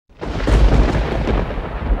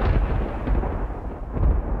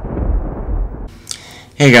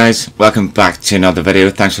Hey guys, welcome back to another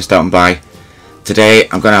video. Thanks for stopping by. Today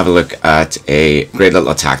I'm going to have a look at a great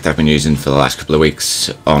little attack that I've been using for the last couple of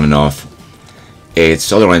weeks on and off.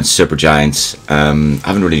 It's all around Supergiants. I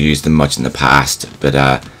haven't really used them much in the past,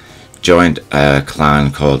 but joined a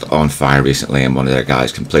clan called On Fire recently, and one of their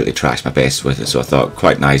guys completely trashed my base with it, so I thought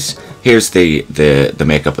quite nice. Here's the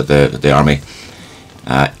makeup of the army.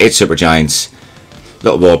 8 Supergiants,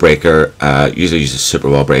 little wall breaker, usually use a super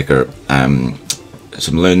wall breaker,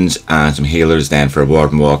 some loons and some healers then for a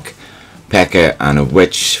warden walk, P.E.K.K.A. and a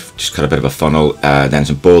witch, just cut a bit of a funnel, then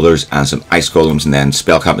some boulders and some ice golems, and then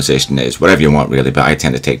spell composition is whatever you want really, but I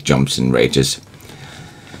tend to take jumps and rages.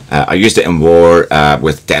 I used it in war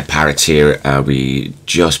with dead pirates here. We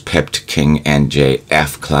just pipped King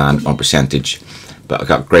NJF clan on percentage, but I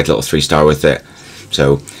got a great little 3-star with it.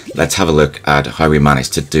 So let's have a look at how we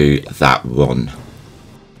managed to do that one.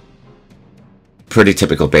 Pretty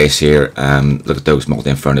typical base here. Look at those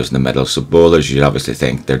multi-infernos in the middle. So bowlers, you'd obviously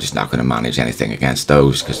think they're just not going to manage anything against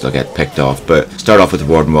those because they'll get picked off. But start off with the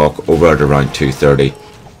warden walk over at around 230.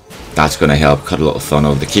 That's going to help cut a little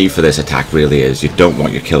funnel. The key for this attack really is you don't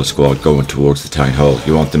want your kill squad going towards the town hall.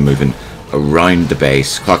 You want them moving around the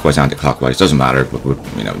base, clockwise, anti-clockwise. Doesn't matter. But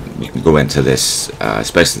you know, you can go into this,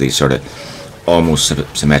 especially these sort of almost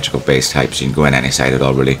symmetrical base types. You can go in any side at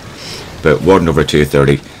all really. But warden over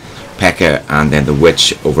 230. P.E.K.K.A. and then the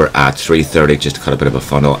witch over at 330 just to cut a bit of a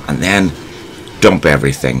funnel, and then dump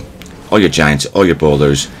everything, all your giants, all your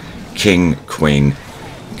boulders, king, queen,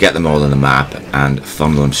 get them all on the map and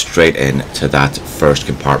funnel them straight in to that first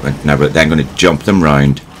compartment. Now we're then going to jump them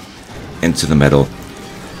round into the middle,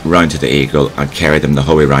 round to the eagle, and carry them the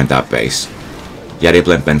whole way around that base. Yeti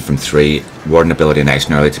blimp in from 3, warden ability nice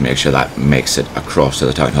and early to make sure that makes it across to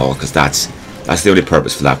the town hall, because that's the only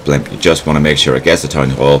purpose for that blimp. You just want to make sure it gets the town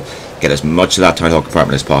hall, get as much of that town hall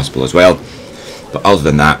compartment as possible as well. But other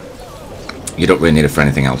than that, you don't really need it for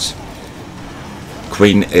anything else.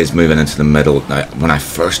 Queen is moving into the middle. Now, when I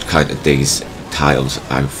first counted these tiles,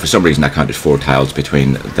 for some reason I counted 4 tiles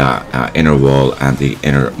between the inner wall and the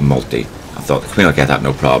inner multi. I thought the Queen will get that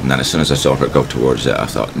no problem. Then as soon as I saw her go towards it, I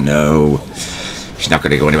thought, no, she's not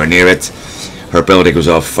going to go anywhere near it. Her ability goes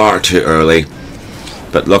off far too early.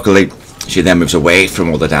 But luckily, she then moves away from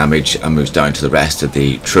all the damage and moves down to the rest of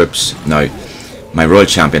the troops. Now, my Royal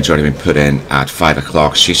Champion's already been put in at 5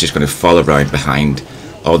 o'clock. She's just going to follow around behind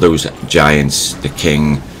all those giants, the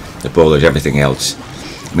king, the bowlers, everything else.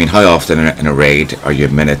 I mean, how often in a raid are you a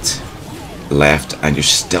minute left and you've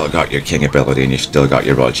still got your king ability and you've still got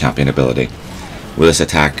your Royal Champion ability? With this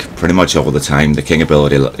attack, pretty much all the time, the king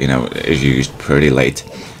ability, you know, is used pretty late,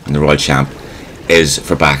 and the Royal Champ is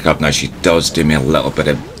for backup. Now she does do me a little bit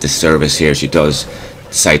of disservice here. She does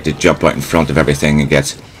decide to jump out in front of everything and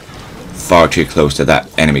gets far too close to that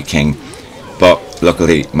enemy king, but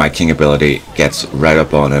luckily my king ability gets right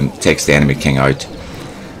up on him, takes the enemy king out.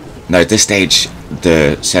 Now at this stage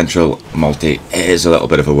the central multi is a little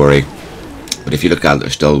bit of a worry, but if you look at it,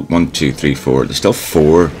 there's still 1, 2, 3, 4, there's still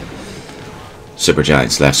 4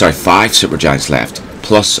 Supergiants left, sorry, 5 Supergiants left,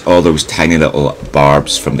 plus all those tiny little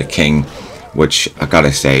barbs from the king, which I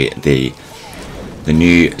gotta say, the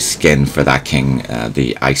new skin for that king,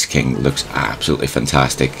 the Ice King, looks absolutely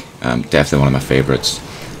fantastic. Definitely one of my favourites,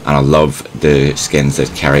 and I love the skins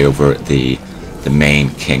that carry over the main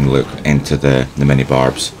king look into the mini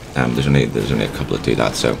barbs. There's only a couple that do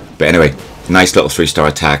that. So, but anyway, nice little 3-star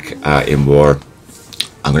attack in war.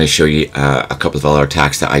 I'm going to show you a couple of other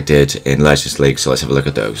attacks that I did in Legends League. So let's have a look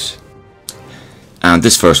at those. And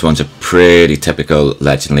this first one's a pretty typical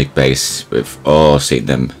Legend League base. We've all seen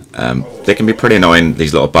them. They can be pretty annoying,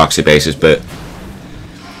 these little boxy bases, but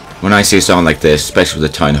when I see something like this, especially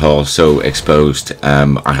with the town hall so exposed,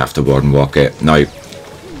 I have to warden walk it. Now,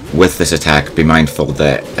 with this attack, be mindful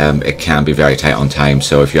that it can be very tight on time,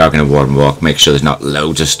 so if you are going to warden walk, make sure there's not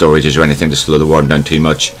loads of storages or anything to slow the warden down too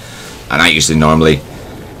much. And I usually normally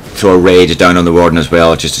throw a rage down on the warden as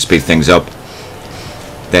well, just to speed things up.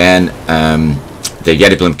 Then the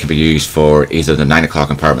Yeti blimp can be used for either the 9 o'clock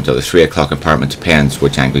compartment or the 3 o'clock compartment, depends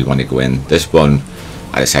which angle you want to go in. This one,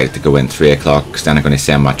 I decided to go in 3 o'clock, because then I'm going to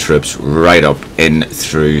send my troops right up in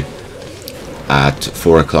through at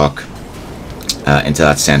 4 o'clock into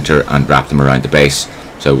that centre and wrap them around the base.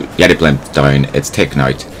 So Yeti blimp down, it's taken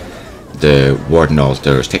out the warden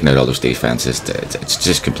altars, taken out all those defences, it's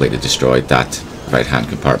just completely destroyed that right hand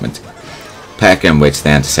compartment. P.E.K.K.A. and witch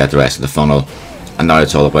then to set the rest of the funnel. And now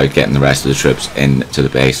it's all about getting the rest of the troops into the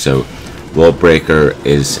base. So wall breaker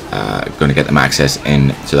is going to get them access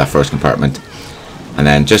into that first compartment, and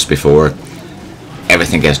then just before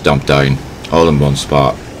everything gets dumped down all in one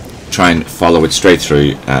spot, try and follow it straight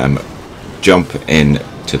through, jump in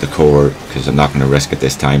to the core because I'm not going to risk it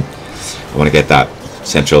this time. I want to get that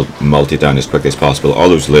central multi down as quickly as possible. All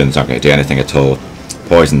those loons aren't going to do anything at all.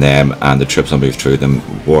 Poison them and the troops will move through them.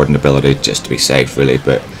 Warden ability just to be safe really.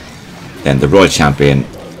 But then the Royal Champion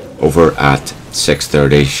over at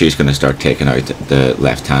 6:30, she's going to start taking out the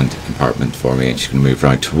left hand compartment for me, and she's going to move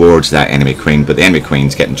around towards that enemy queen, but the enemy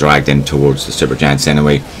queen's getting dragged in towards the Supergiants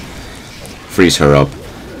anyway. Freeze her up,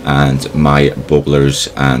 and my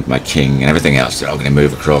bubblers and my king and everything else, they're all going to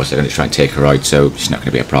move across. They're going to try and take her out, so she's not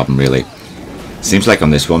going to be a problem really. Seems like on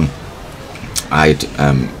this one I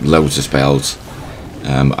had loads of spells.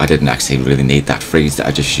 I didn't actually really need that freeze that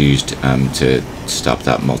I just used to stop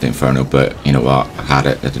that multi-inferno, but you know what, I had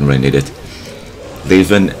it, I didn't really need it.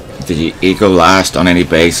 Leaving the eagle last on any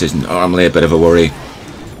base is normally a bit of a worry,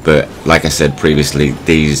 but like I said previously,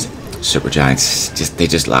 these Supergiants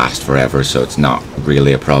just last forever, so it's not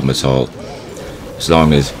really a problem at all. As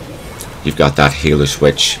long as you've got that healer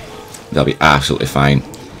switch, they'll be absolutely fine.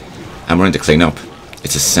 And we're into cleanup.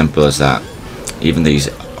 It's as simple as that. Even these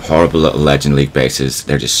horrible little Legend League bases,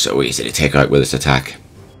 they're just so easy to take out with this attack.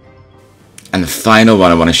 And the final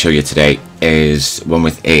one I want to show you today is one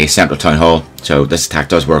with a central town hall. So this attack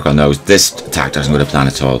does work on those. This attack doesn't go to plan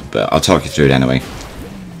at all, but I'll talk you through it anyway.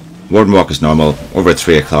 Warden walk is normal, over at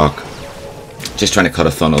 3 o'clock. Just trying to cut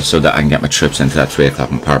a funnel so that I can get my troops into that 3 o'clock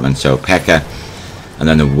compartment. So P.E.K.K.A. and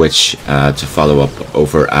then the Witch to follow up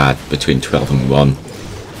over at between 12 and 1.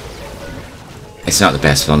 It's not the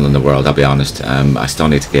best funnel in the world, I'll be honest. I still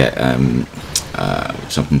need to get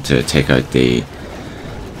something to take out the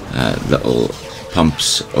little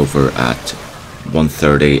pumps over at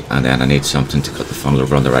 1:30, and then I need something to cut the funnel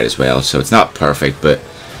over on the right as well. So it's not perfect, but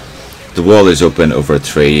the wall is open over at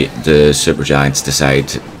 3. The Supergiants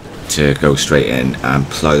decide to go straight in and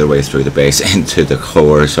plough their way through the base into the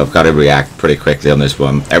core, so I've got to react pretty quickly on this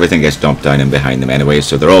one. Everything gets dumped down in behind them anyway,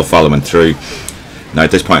 so they're all following through. Now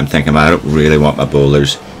at this point I'm thinking, I don't really want my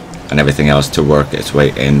bowlers and everything else to work its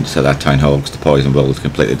way into that town hall because the poison will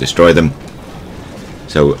completely destroy them.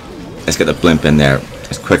 So let's get the blimp in there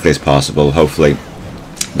as quickly as possible. Hopefully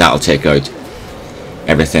that'll take out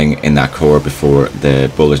everything in that core before the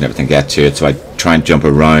bowlers and everything get to it. So I try and jump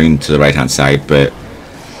around to the right hand side, but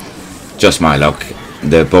just my luck,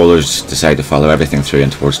 the bowlers decide to follow everything through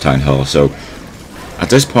and towards town hall. So at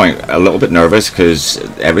this point a little bit nervous because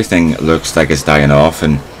everything looks like it's dying off,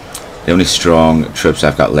 and the only strong troops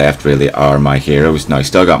I've got left really are my heroes. Now I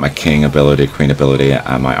still got my king ability, queen ability,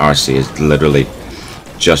 and my RC is literally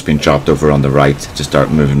just been dropped over on the right to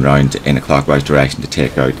start moving around in a clockwise direction to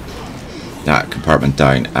take out that compartment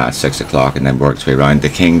down at 6 o'clock and then work its way around. The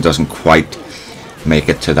king doesn't quite make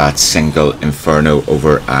it to that single inferno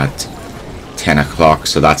over at 10 o'clock,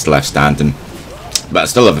 so that's left standing, but I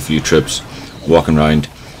still have a few troops walking around.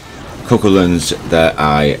 Cocoloons that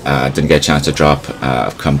I didn't get a chance to drop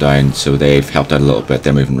have come down, so they've helped out a little bit.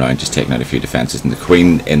 They're moving around, just taking out a few defenses, and the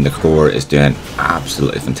queen in the core is doing an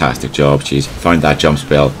absolutely fantastic job. She's found that jump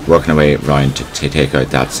spell, working her way around to take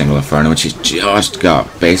out that single inferno, and she's just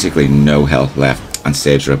got basically no health left and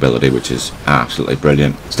saves her ability, which is absolutely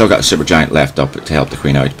brilliant. Still got a Supergiant left up to help the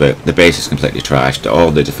queen out, but the base is completely trashed.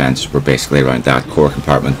 All the defenses were basically around that core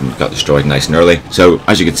compartment and got destroyed nice and early. So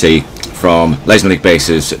as you can see, from Legend League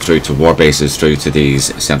bases through to war bases through to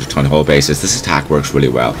these central town hall bases, this attack works really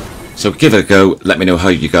well. So give it a go. Let me know how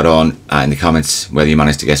you got on in the comments, whether you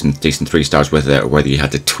managed to get some decent 3 stars with it or whether you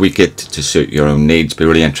had to tweak it to suit your own needs. Be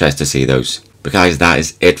really interested to see those. But guys, that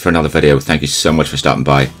is it for another video. Thank you so much for stopping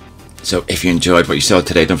by. So if you enjoyed what you saw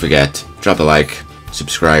today, don't forget, drop a like,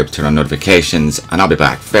 subscribe, turn on notifications, and I'll be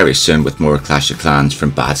back very soon with more Clash of Clans from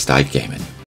Bad Style Gaming.